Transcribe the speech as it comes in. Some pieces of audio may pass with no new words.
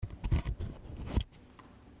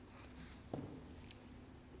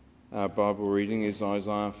Our Bible reading is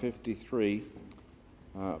Isaiah 53,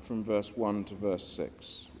 from verse 1 to verse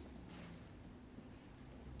 6.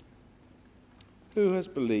 Who has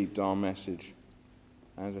believed our message,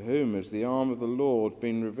 and to whom has the arm of the Lord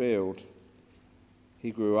been revealed?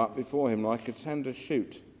 He grew up before him like a tender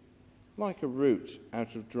shoot, like a root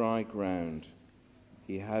out of dry ground.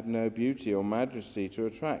 He had no beauty or majesty to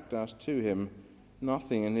attract us to him,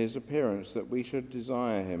 nothing in his appearance that we should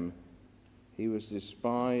desire him. He was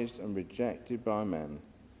despised and rejected by men,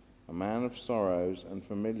 a man of sorrows and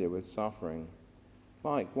familiar with suffering,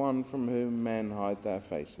 like one from whom men hide their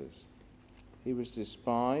faces. He was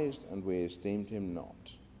despised, and we esteemed him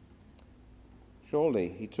not. Surely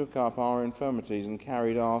he took up our infirmities and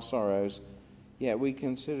carried our sorrows, yet we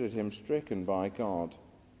considered him stricken by God,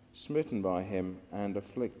 smitten by him and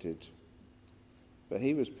afflicted. But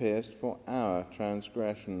he was pierced for our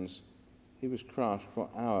transgressions, he was crushed for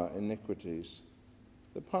our iniquities.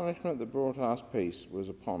 The punishment that brought us peace was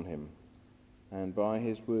upon him, and by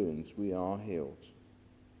his wounds we are healed.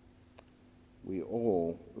 We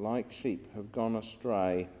all, like sheep, have gone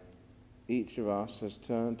astray. Each of us has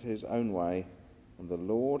turned to his own way, and the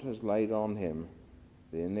Lord has laid on him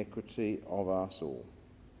the iniquity of us all.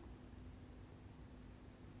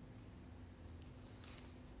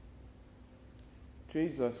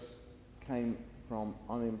 Jesus came from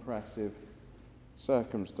unimpressive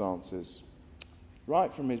circumstances.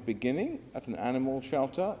 Right from his beginning at an animal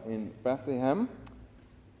shelter in Bethlehem,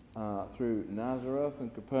 through Nazareth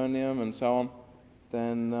and Capernaum and so on,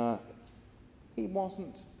 then he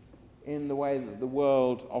wasn't, in the way that the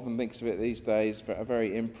world often thinks of it these days, a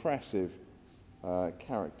very impressive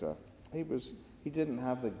character. He didn't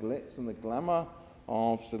have the glitz and the glamour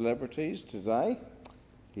of celebrities today.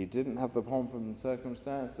 He didn't have the pomp and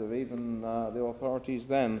circumstance of even the authorities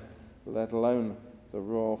then, let alone the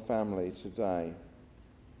royal family today.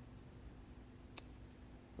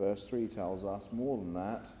 Verse 3 tells us more than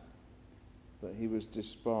that he was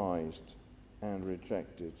despised and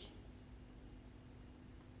rejected.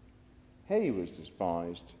 He was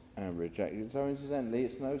despised and rejected. So incidentally,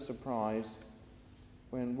 it's no surprise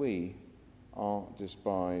when we are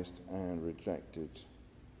despised and rejected.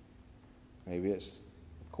 Maybe it's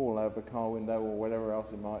a call out of a car window or whatever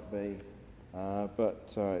else it might be,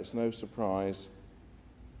 but it's no surprise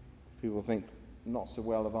people think not so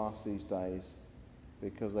well of us these days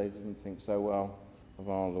because they didn't think so well of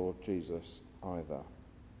our Lord Jesus either.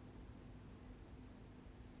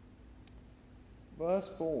 Verse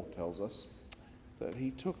 4 tells us that he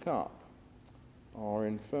took up our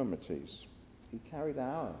infirmities. He carried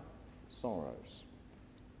our sorrows.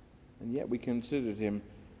 And yet we considered him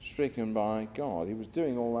stricken by God. He was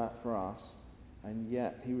doing all that for us, and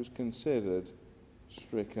yet he was considered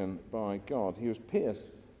stricken by God. He was pierced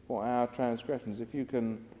for our transgressions. If you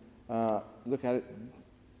can look at it,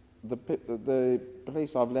 the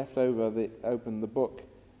place I've left open the book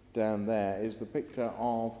down there is the picture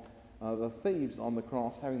of the thieves on the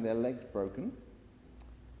cross having their legs broken.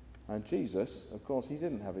 And Jesus, of course, he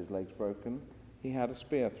didn't have his legs broken. He had a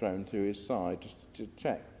spear thrown through his side just to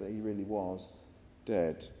check that he really was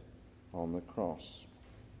dead on the cross.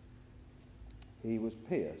 He was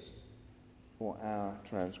pierced for our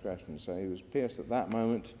transgressions. So he was pierced at that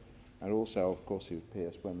moment, and also, of course, he was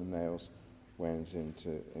pierced when the nails went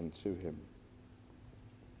into him.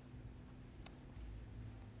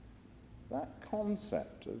 That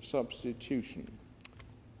concept of substitution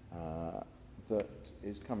that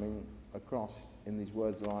is coming across in these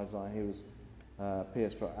words of Isaiah, he was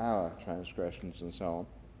pierced for our transgressions and so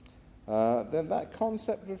on, then that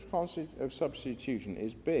concept of substitution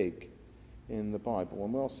is big in the Bible,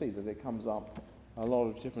 and we'll see that it comes up a lot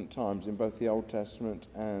of different times in both the Old Testament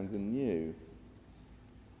and the New.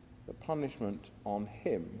 The punishment on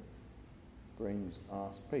him brings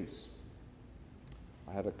us peace.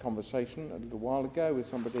 I had a conversation a little while ago with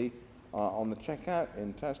somebody on the checkout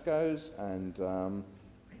in Tesco's, and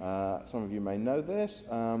some of you may know this.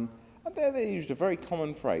 And they used a very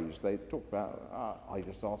common phrase. They talked about, I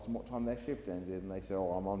just asked them what time their shift ended, and they said,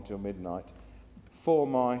 I'm on till midnight, for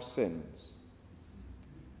my sins.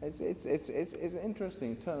 It's an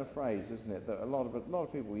interesting turn of phrase, isn't it, that a lot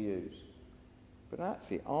of people use. But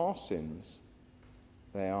actually, our sins,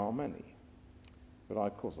 they are many. But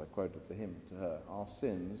of course, I quoted the hymn to her. Our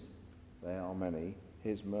sins, they are many.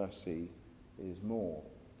 His mercy is more.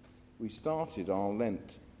 We started our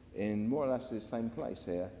Lent in more or less the same place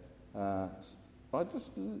here by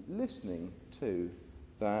just listening to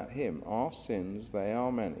that hymn. Our sins, they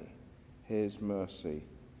are many. His mercy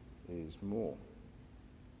is more.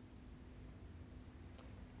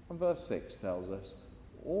 And verse 6 tells us,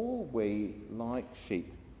 all we like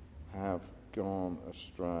sheep have gone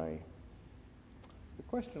astray. The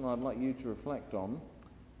question I'd like you to reflect on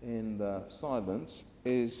in the silence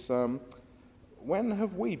is, when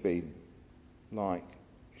have we been like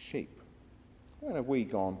sheep? When have we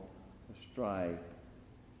gone astray?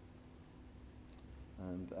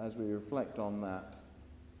 And as we reflect on that,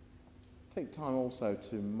 take time also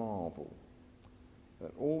to marvel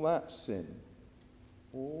that all that sin,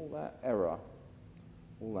 all that error,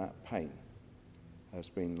 all that pain has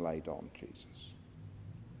been laid on Jesus.